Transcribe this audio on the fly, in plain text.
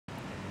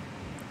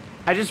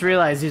I just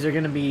realized these are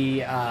gonna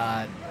be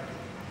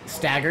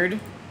staggered,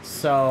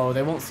 so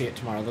they won't see it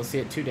tomorrow. They'll see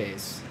it 2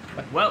 days.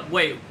 Well,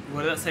 wait.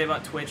 What did that say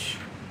about Twitch?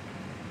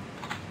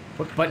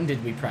 What button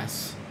did we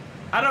press?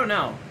 I don't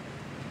know.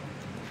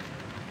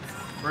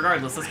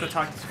 Regardless, let's go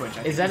talk to Twitch.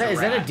 Is that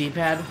a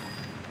D-pad?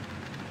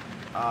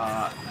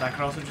 That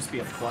could also just be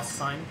a plus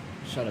sign.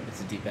 Shut up,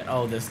 it's a D-pad.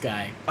 Oh, this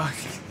guy.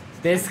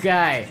 This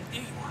guy.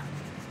 There you are.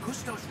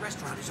 Cousteau's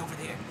restaurant is over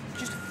there,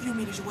 just a few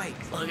meters away.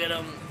 Look at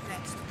him.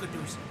 That's the good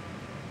news.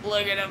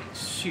 Look at him.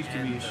 Shoot,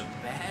 And the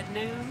bad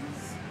news?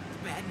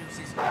 The bad news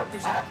is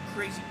there's a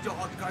crazy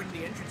dog guarding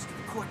the entrance to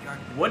the courtyard.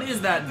 What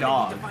is that We're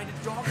dog? gonna need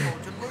to find a dog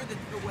to lure them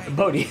away.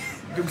 Bodhi.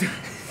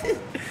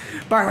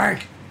 Bark, bark,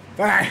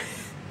 bark.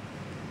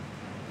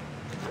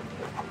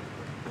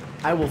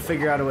 I will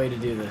figure out a way to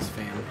do this,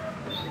 fam.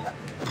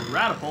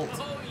 Ratapult.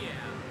 Oh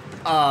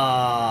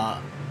yeah.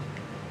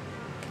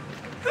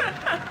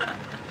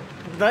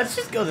 Let's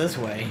just go this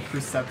way.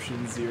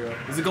 Perception 0.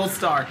 It's a gold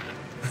star.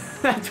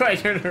 That's why I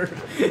turned her.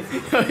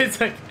 It's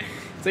like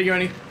you're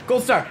running.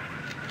 Gold star.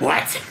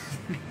 What?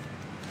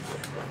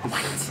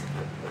 What?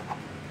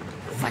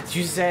 What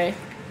you say?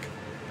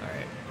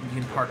 Alright, you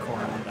can parkour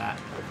on that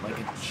like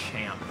a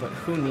champ. But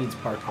who needs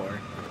parkour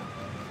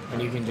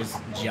when you can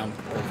just jump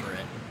over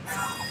it?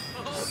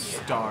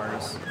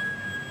 Stars.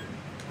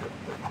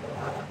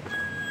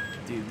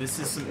 Dude, this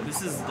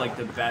is like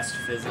the best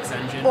physics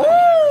engine I've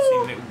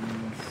ever seen.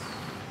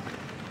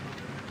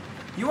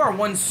 You are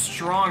one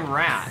strong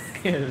rat.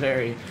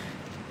 Very.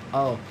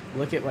 Oh,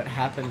 look at what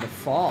happened to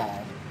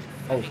fall.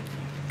 Oh,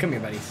 come here,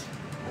 buddies.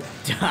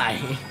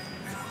 Die.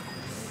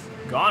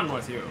 Gone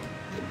with you.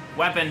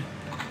 Weapon.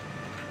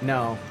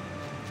 No,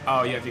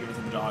 Oh, you have to give it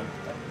to the dog.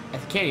 I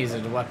can't use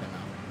it as a weapon though.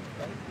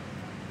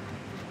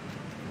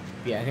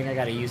 Yeah, I think I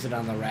gotta use it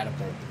on the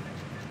Ratapult.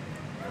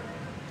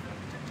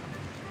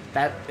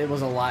 It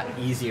was a lot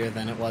easier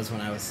than it was when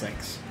I was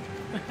 6.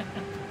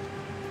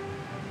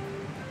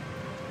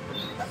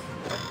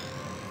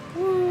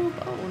 Woo,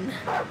 bone.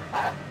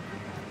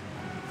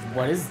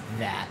 What is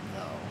that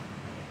though?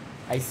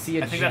 I see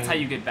a I think that's how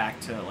you get back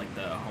to like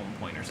the home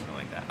point or something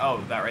like that.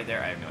 Oh, that right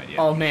there, I have no idea.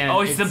 Oh man.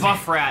 Oh, it's the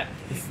buff rat.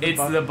 It's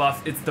the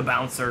buff. It's the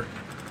bouncer.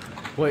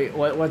 Wait,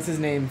 what's his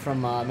name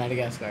from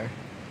Madagascar?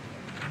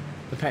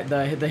 The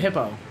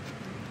hippo.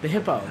 The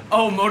hippo.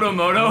 Oh, Moto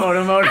Moto.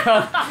 Moto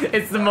Moto.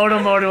 It's the Moto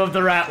Moto of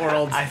the rat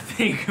world. I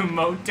think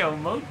Moto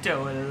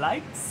Moto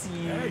likes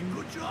you. Hey,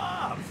 good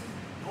job.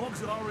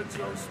 Dogs aren't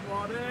so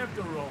smart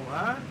after all,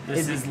 huh?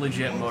 This is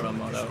legit Moto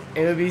Moto.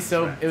 It would be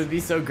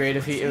so great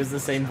if it was the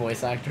same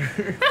voice actor.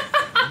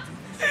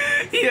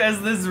 He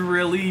has this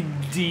really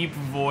deep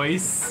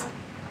voice.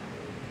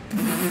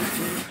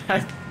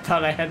 I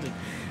thought I had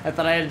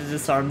to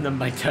disarm them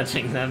by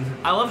touching them.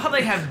 I love how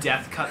they have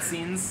death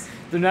cutscenes.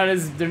 They're not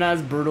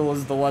as brutal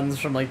as the ones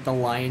from like the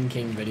Lion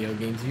King video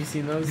games. Have you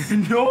seen those?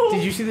 No.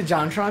 Did you see the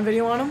JonTron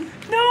video on them?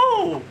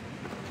 No.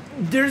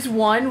 There's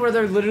one where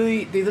they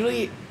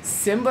literally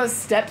Simba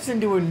steps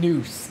into a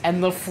noose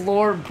and the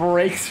floor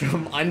breaks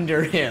from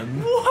under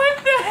him.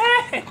 What the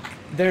heck?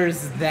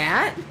 There's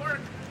that,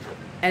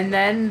 and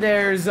then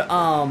there's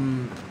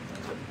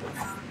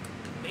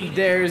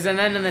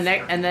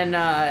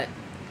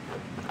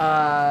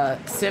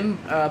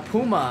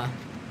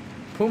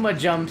Puma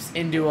jumps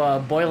into a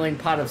boiling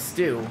pot of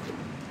stew,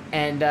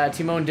 and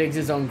Timon digs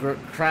his own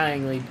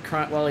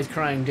while he's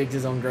crying, digs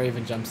his own grave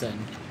and jumps in.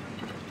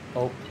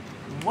 Oh.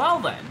 Well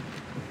then.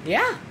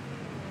 Yeah.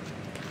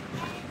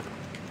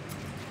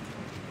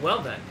 Well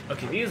then.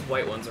 Okay, these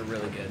white ones are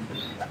really good.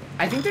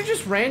 I think they're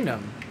just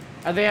random.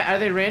 Are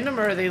they random,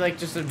 or are they like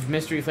just a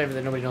mystery flavor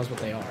that nobody knows what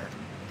they are?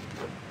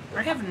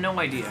 I have no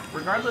idea.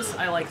 Regardless,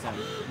 I like them.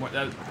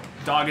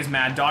 Dog is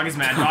mad. Dog is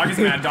mad. Dog is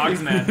mad. Dog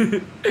is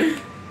mad.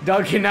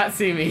 Dog cannot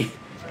see me.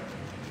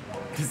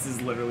 This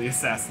is literally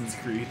Assassin's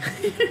Creed.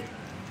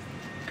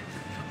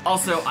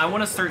 Also, I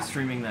want to start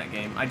streaming that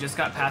game. I just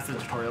got past the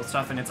tutorial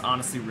stuff, and it's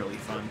honestly really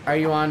fun. Are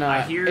you on?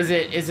 I hear. Is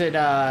it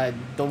the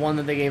one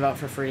that they gave out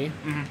for free?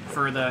 Mm-hmm.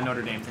 For the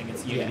Notre Dame thing,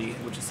 it's Unity,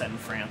 which is set in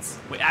France.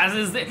 Wait,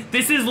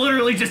 this is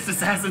literally just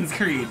Assassin's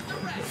Creed.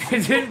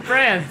 It's in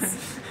France.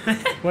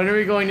 When are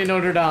we going to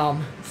Notre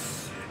Dame?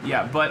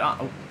 Yeah,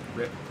 but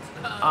rip.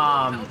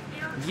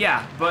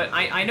 Yeah, but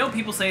I know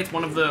people say it's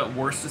one of the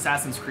worst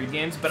Assassin's Creed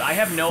games, but I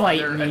have no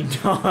Fight other. me,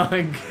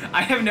 dog.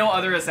 I have no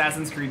other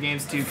Assassin's Creed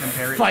games to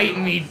compare it Fight to.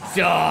 me,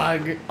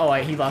 dog. Oh,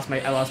 I lost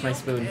my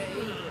spoon.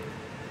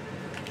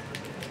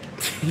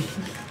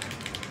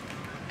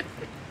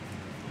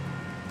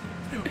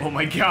 Oh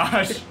my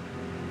gosh.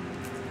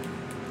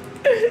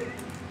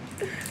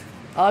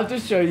 I'll have to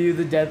show you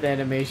the death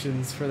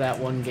animations for that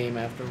one game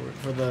afterward.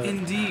 For the.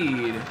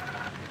 Indeed.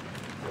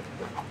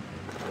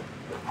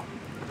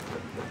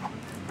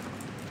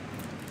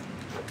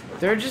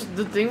 They're just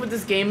the thing with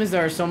this game is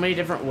there are so many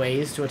different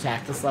ways to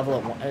attack this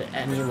level at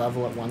any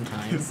level at one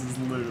time. This is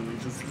literally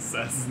just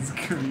Assassin's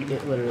Creed.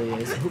 It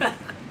literally is.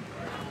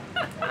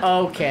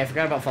 Okay, I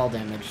forgot about fall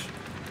damage.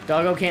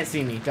 Doggo can't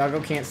see me. Doggo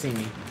can't see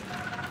me.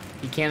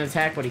 He can't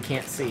attack what he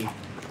can't see.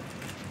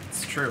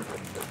 It's true.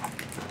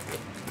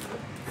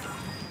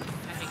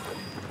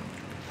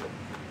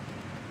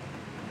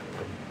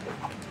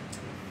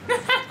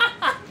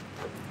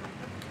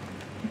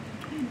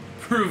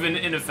 proven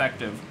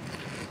ineffective.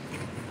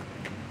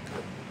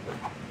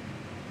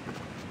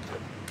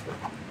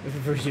 If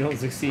at first you don't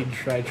succeed,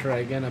 try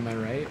again, am I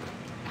right?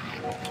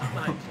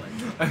 My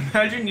pleasure.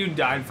 Imagine you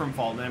died from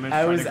fall damage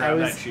trying to grab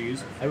that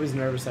cheese. I was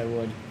nervous I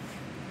would.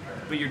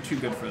 But you're too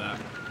good for that.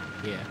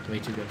 Yeah, way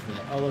too good for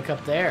that. Oh, look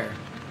up there.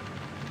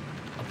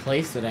 A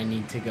place that I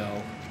need to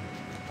go.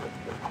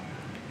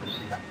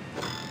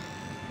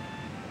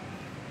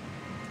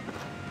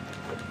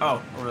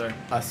 Oh, over there.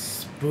 A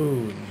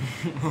spoon.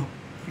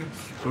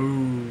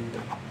 Ooh.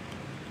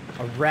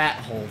 A rat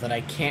hole that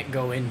I can't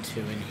go into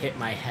and hit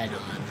my head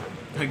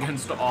on.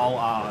 Against all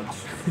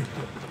odds.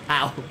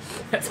 Ow.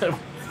 That's a...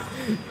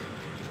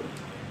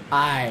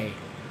 I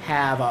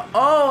have a...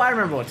 Oh, I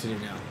remember what to do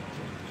now.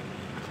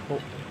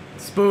 Oh,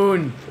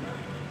 spoon.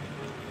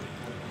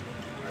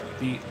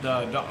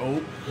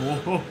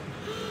 Oh.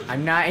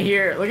 I'm not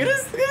here. Look at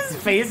his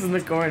face in the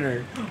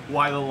corner.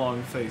 Why the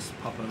long face,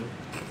 Papa?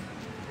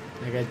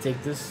 I gotta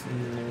take this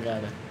and then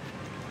gotta...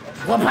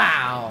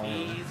 Wapow!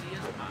 Easy as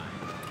pie.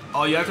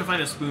 Oh, you have to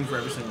find a spoon for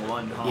every single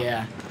one, huh?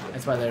 Yeah,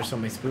 that's why there's so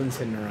many spoons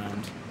hidden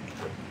around.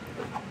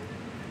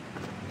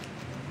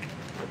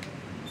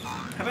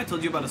 Have I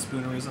told you about a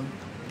spoonerism?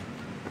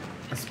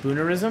 A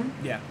spoonerism?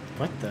 Yeah.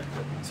 What the?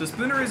 So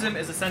spoonerism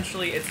is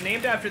essentially, it's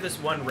named after this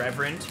one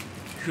reverend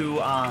who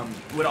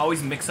would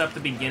always mix up the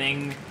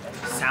beginning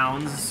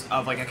sounds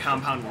of like a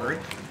compound word.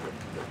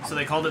 So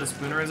they called it a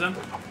spoonerism.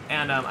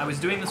 And I was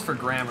doing this for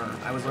grammar.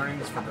 I was learning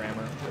this for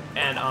grammar.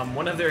 And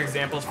one of their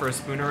examples for a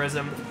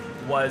spoonerism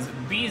was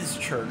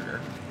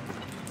Beeschurger.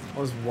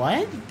 Was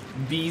what?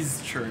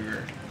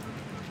 Beeschurger.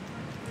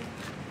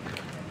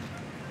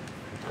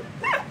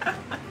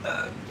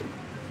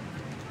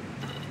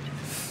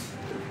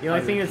 The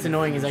only thing that's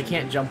annoying is I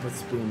can't jump with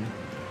spoon.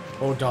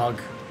 Oh, dog.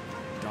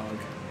 Dog.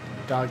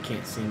 Dog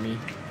can't see me.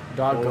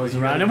 Dog Oh, goes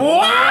you around got- him.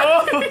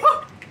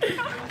 What?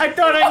 I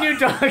thought I knew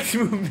dog's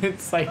movement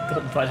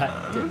cycle, but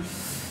I didn't.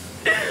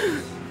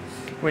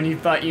 When you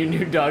thought you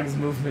knew dog's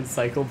movement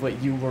cycle,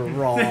 but you were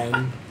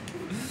wrong.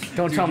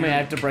 Don't tell me I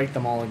have to break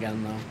them all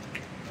again,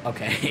 though.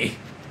 Okay.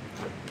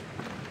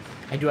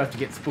 I do have to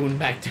get spoon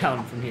back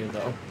down from here,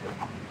 though.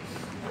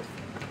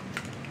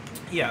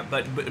 Yeah,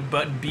 but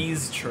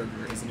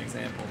Beeschurger is an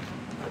example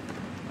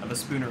of a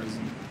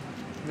spoonerism.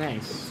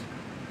 Nice.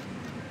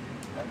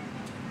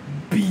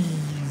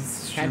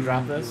 Bees. Can I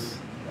drop this?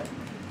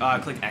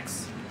 Click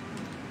X.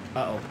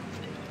 Uh-oh.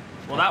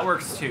 Well, that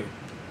works too.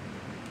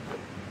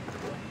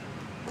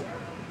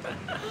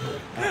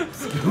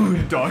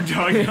 Dog.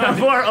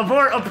 Abort!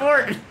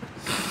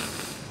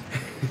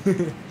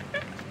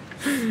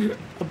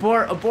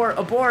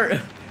 Abort!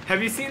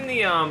 Have you seen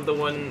the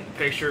one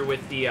picture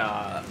with the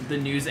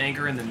news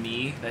anchor and the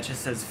me that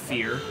just says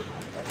fear?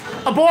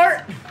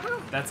 Abort!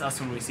 That's us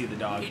when we see the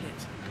dog.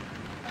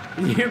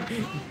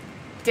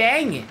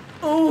 Dang it.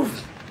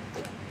 Oof.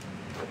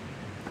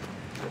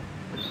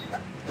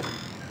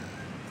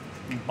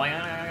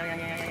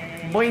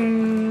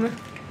 Boing.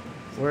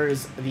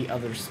 Where's the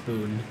other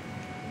spoon?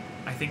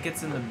 I think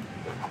it's in the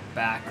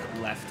back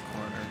left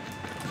corner.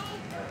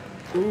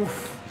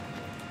 Oof.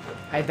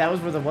 That was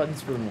where the one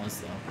spoon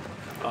was,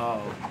 though.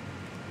 Oh.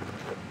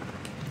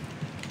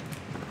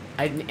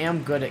 I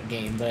am good at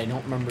game, but I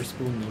don't remember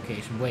spoon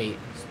location. Wait.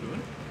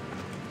 Spoon?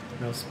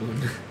 No spoon.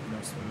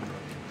 No spoon.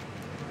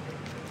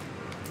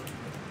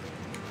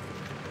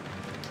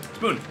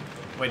 Spoon!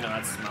 Wait, no,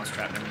 that's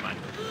mousetrap, never mind.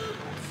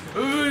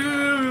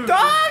 Ooh.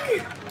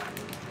 Dog!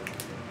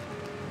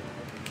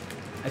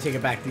 I take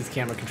it back, these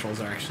camera controls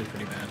are actually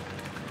pretty bad.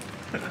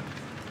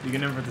 You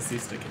can invert the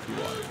C-stick if you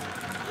want.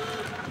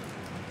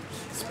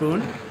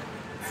 Spoon?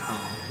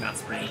 Oh, not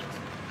spoon.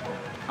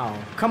 Oh,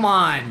 come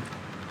on!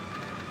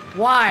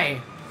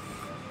 Why?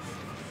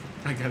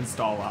 Against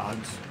all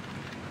odds.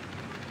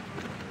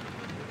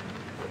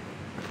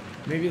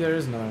 Maybe there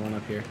is another one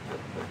up here.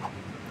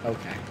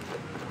 Okay.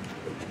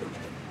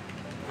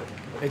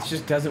 It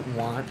just doesn't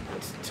want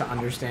to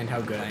understand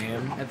how good I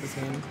am at this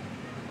game.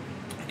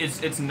 It's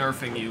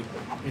nerfing you.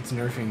 It's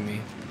nerfing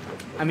me.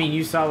 I mean,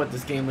 you saw what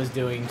this game was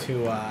doing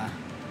to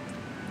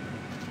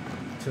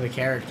the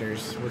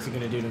characters. What's it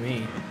gonna do to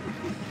me?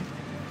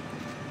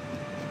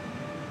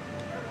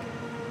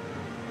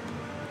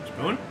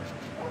 Spoon?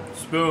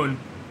 Spoon.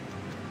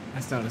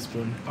 That's not a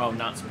spoon. Oh,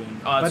 not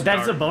spoon. Oh, But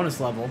that's a dart. bonus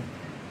level.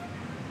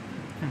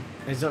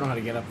 I just don't know how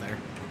to get up there.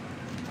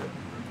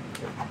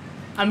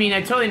 I mean,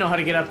 I totally know how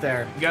to get up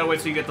there. You gotta wait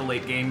till you get the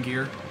late game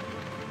gear.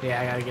 Yeah,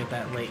 I gotta get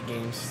that late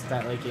game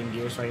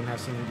gear so I can have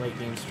some late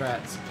game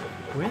strats.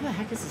 Where the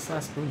heck is this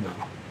last spoon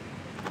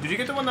though? Did you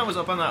get the one that was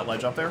up on that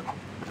ledge up there?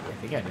 I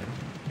think I did.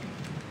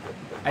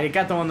 I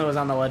got the one that was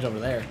on the ledge over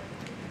there.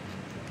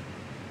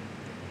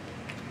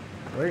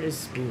 Where is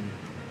spoon?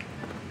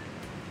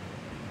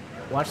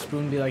 Watch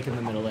spoon be like in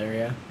the middle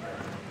area.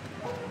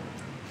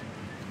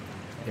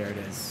 There it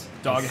is.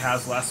 Dog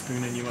has last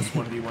spoon and you must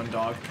 1v1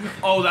 dog.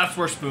 Oh, that's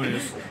where spoon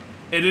is.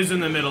 It is in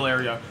the middle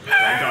area.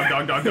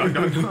 Dog.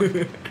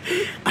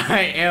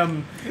 I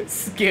am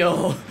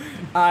skill.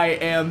 I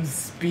am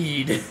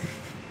speed.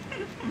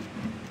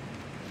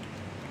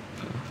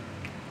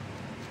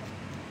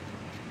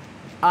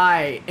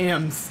 I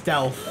am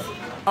stealth.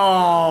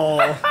 Oh.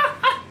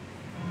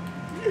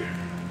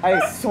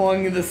 I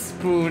swung the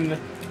spoon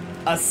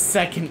a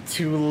second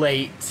too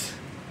late.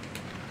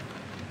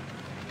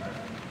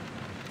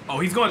 Oh,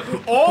 he's going.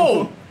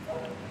 Oh!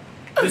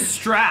 The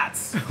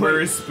strats. Where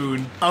is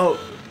Spoon? Oh.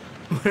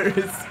 Where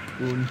is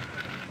Spoon?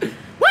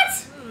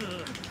 What?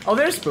 Oh,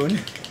 there's Spoon.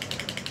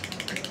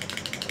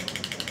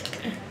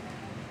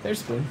 There's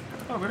Spoon.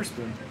 Oh, where's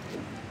Spoon?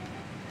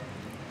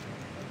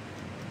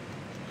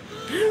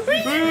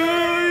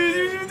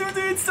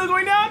 It's still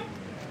going down?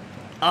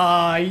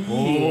 Yeah.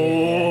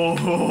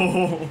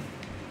 Oh.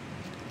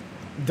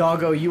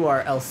 Doggo, you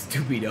are El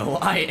Stupido.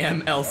 I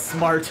am El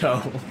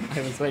Smarto.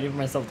 I was waiting for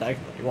myself to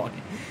actually walk.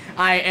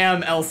 I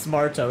am El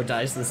Smarto.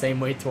 Dies the same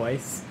way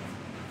twice.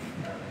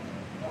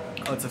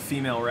 Oh, it's a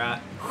female rat.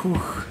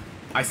 Whew.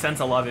 I sense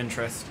a love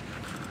interest.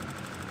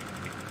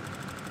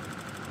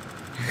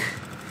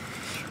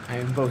 I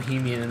am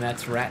Bohemian, and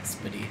that's Rat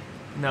Spitty.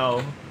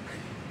 No.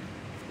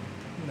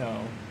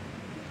 No.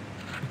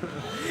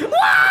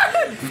 What?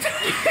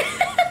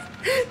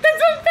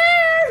 That's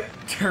unfair!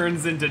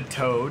 Turns into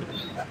Toad.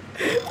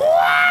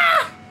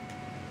 What?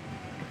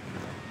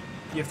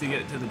 You have to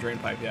get it to the drain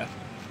pipe, yeah.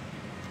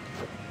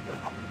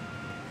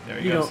 There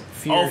he You goes. don't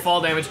fear- Oh,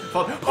 fall damage.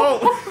 Fall.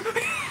 Oh!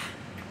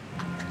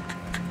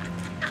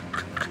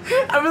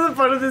 Half of the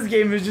fun of this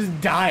game is just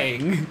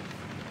dying.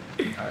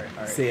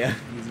 Alright. See ya.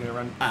 He's gonna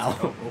run. Ow.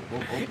 Oh.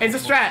 It's a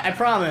strat, I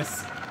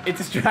promise. It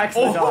distracts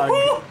Oh. the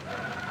dog.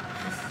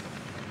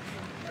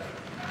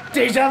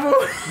 Deja vu!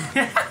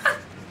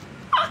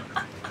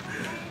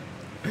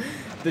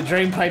 The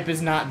drain pipe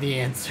is not the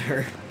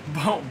answer.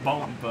 Boom,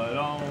 boom, but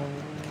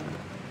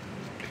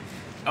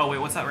oh, wait,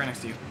 what's that right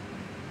next to you?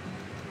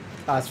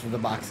 Oh, it's for the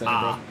box that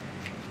Ah.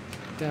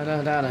 I did.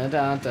 Da da da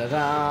da da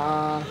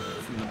da.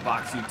 From the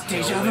box you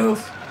Deja tail vu.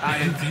 whipped. I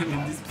have been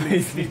in this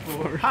place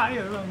before.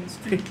 Higher on the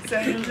streets,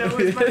 and know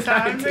it's my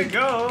time to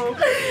go.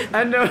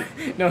 I know.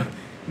 No,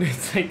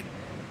 it's like,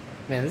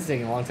 man, this is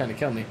taking a long time to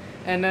kill me.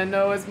 And I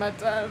know it's my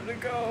time to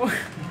go.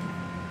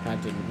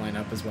 That didn't line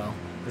up as well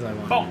as I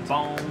wanted.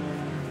 Boom, boom.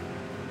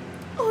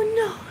 Oh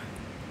no.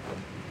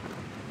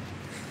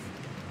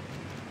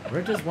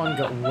 Where does one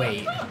go?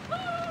 Wait.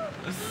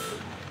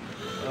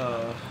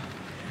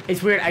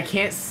 It's weird. I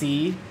can't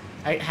see.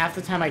 Half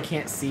the time I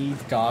can't see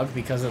the dog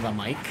because of the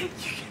mic. You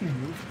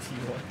can move to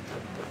your.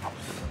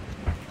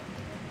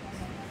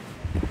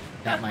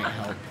 That might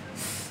help.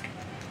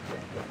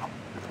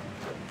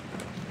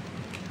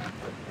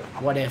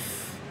 What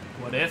if?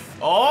 What if?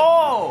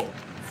 Oh!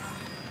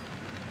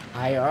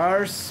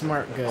 IR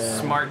smart good.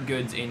 Smart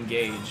goods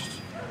engaged.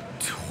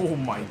 Oh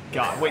my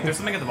god. Wait, there's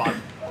something at the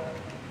bottom.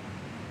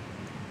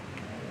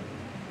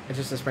 It's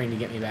just a spring to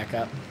get me back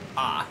up.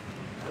 Ah.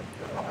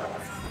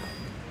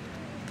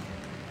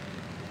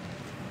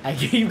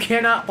 You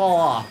cannot fall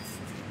off.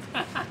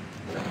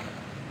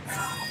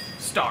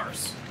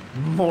 Stars.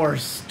 More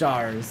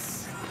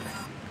stars.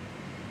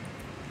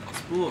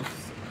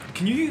 Spoof.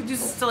 Can you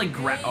just like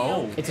grab?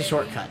 Oh. It's a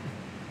shortcut.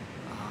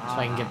 So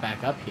I can get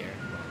back up here.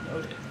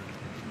 Loaded.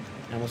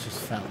 I almost just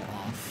fell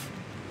off.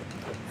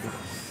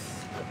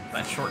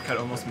 That shortcut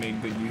almost made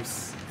good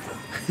use.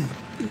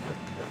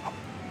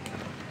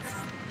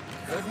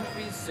 Couldn't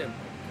be simple,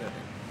 could it?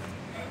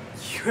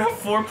 You have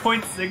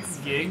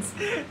 4.6 gigs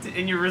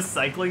in your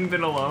recycling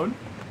bin alone?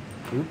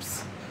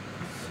 Oops.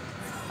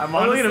 I'm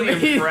Oh, look at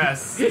honestly him.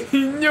 impressed.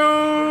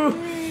 No!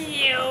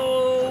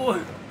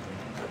 Yo!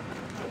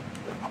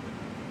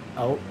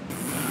 Oh.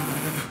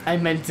 I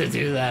meant to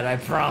do that, I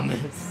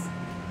promise.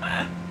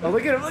 Oh,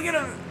 look at him, look at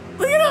him!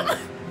 Look at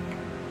him!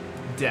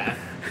 Death.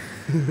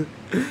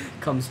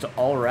 Comes to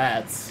all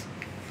rats.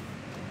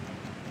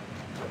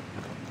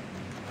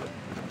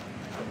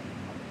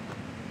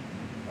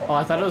 Oh,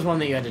 I thought it was one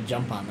that you had to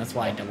jump on. That's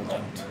why I double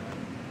jumped.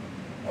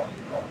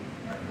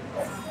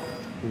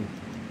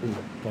 Ooh,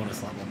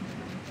 bonus level.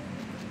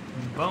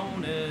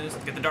 Bonus.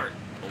 Get the dart.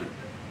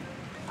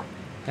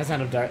 That's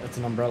not a dart, that's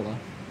an umbrella.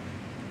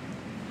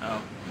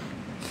 Oh.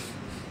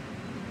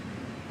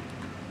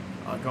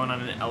 Going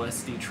on an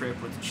LSD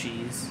trip with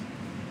cheese.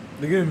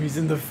 Look at him, he's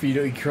in the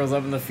fetal, he curls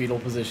up in the fetal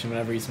position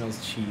whenever he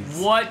smells cheese.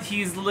 What?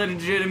 He's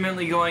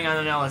legitimately going on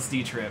an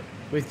LSD trip.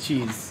 With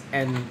cheese.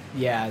 And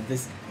yeah,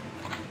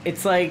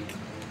 it's like,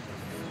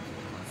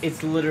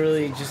 it's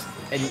literally just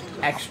an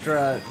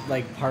extra,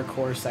 like,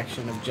 parkour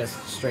section of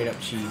just straight up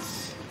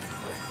cheese.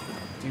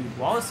 Dude,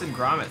 Wallace and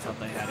Gromit thought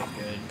they had it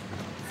good.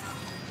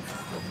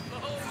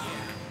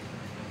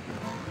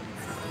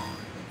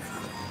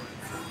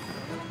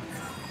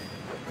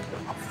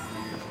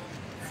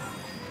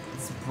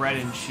 It's bread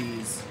and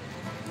cheese.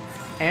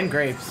 And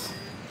grapes.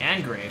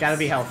 And grapes. Gotta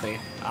be healthy.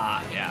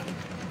 Ah, yeah.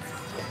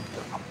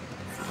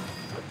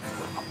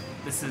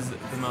 This is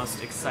the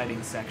most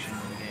exciting section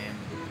of the game.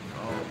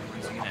 Oh,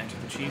 where's he gonna enter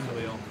the cheese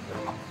wheel?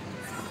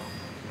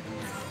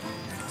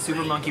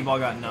 Super Monkey Ball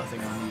got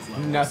nothing on these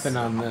levels. Nothing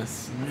on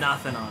this.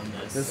 Nothing on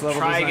this. This level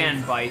Try design-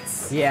 again,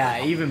 Bites.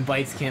 Yeah, even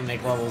Bites can't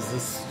make levels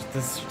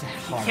this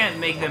You hard. can't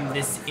make them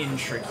this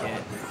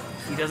intricate.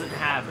 He doesn't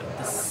have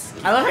the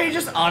skill. I love how you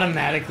just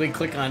automatically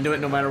click onto it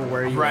no matter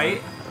where you Right?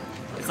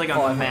 are. It's like a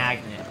Oh, I love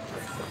magnet.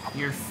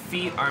 Your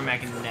feet are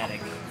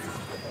magnetic.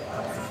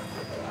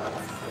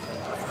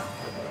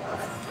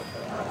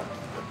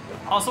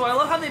 Also, I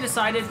love how they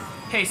decided,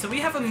 hey, so we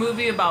have a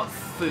movie about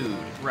food,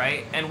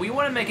 right? And we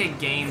want to make a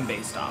game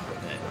based off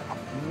of it.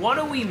 What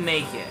do we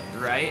make it,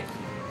 right?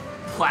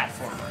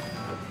 Platformer.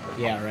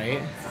 Yeah,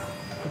 right?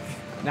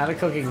 Not a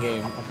cooking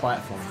game, a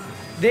platform.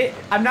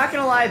 I'm not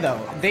gonna lie though,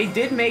 they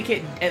did make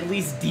it at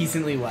least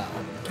decently well.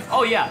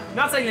 Oh yeah,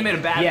 not saying they made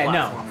a bad Yeah,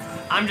 no.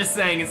 platform. I'm just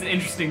saying it's an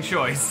interesting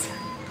choice.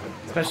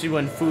 Especially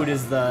when food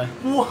is the...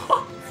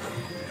 Whoa!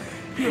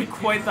 You're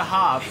quite the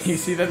hops. You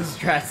see them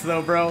strats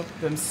though, bro?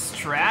 Them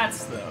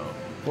strats,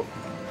 though.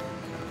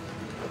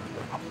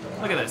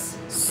 Look at this.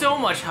 So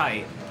much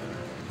height.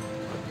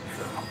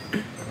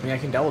 I mean, I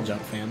can double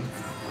jump, fam.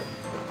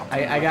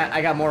 I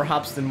got more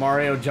hops than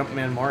Mario,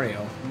 Jumpman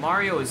Mario.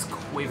 Mario is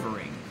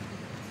quivering.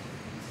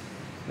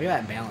 Look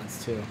at that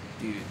balance, too.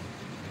 Dude,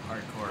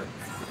 hardcore.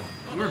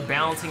 You were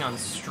balancing on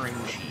string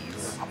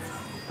cheese.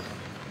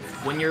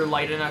 When you're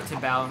light enough to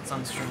balance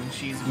on string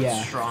cheese, but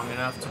Yeah. strong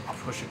enough to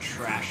push a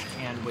trash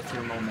can with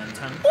your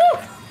momentum.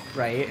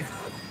 Right.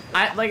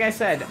 Like I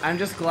said, I'm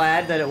just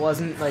glad that it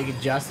wasn't,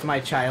 like, just my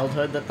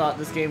childhood that thought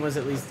this game was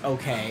at least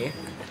okay.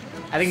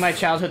 I think my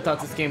childhood thought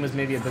this game was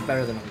maybe a bit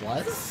better than it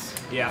was.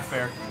 Yeah,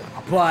 fair.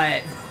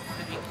 But,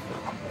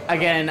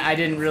 again, I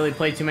didn't really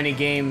play too many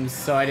games,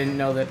 so I didn't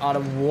know that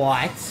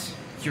what?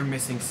 You're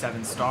missing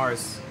 7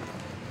 stars.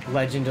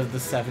 Legend of the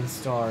Seven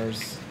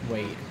Stars.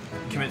 Wait.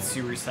 Commit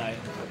suicide.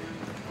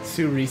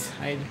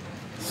 Suicide.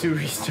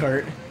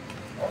 Restart.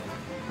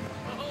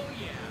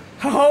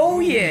 Oh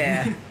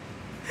yeah!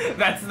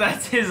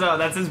 That's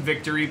his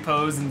victory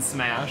pose in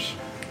Smash.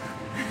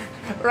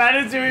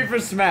 Ratatouille for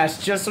Smash,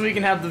 just so we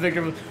can have the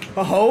victory.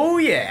 Oh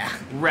yeah!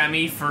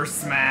 Remy for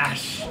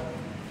Smash.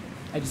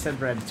 I just said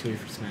Ratatouille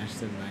for Smash,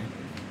 didn't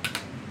I?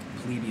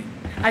 Plebeian.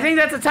 I think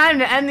that's the time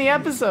to end the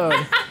episode.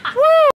 Woo!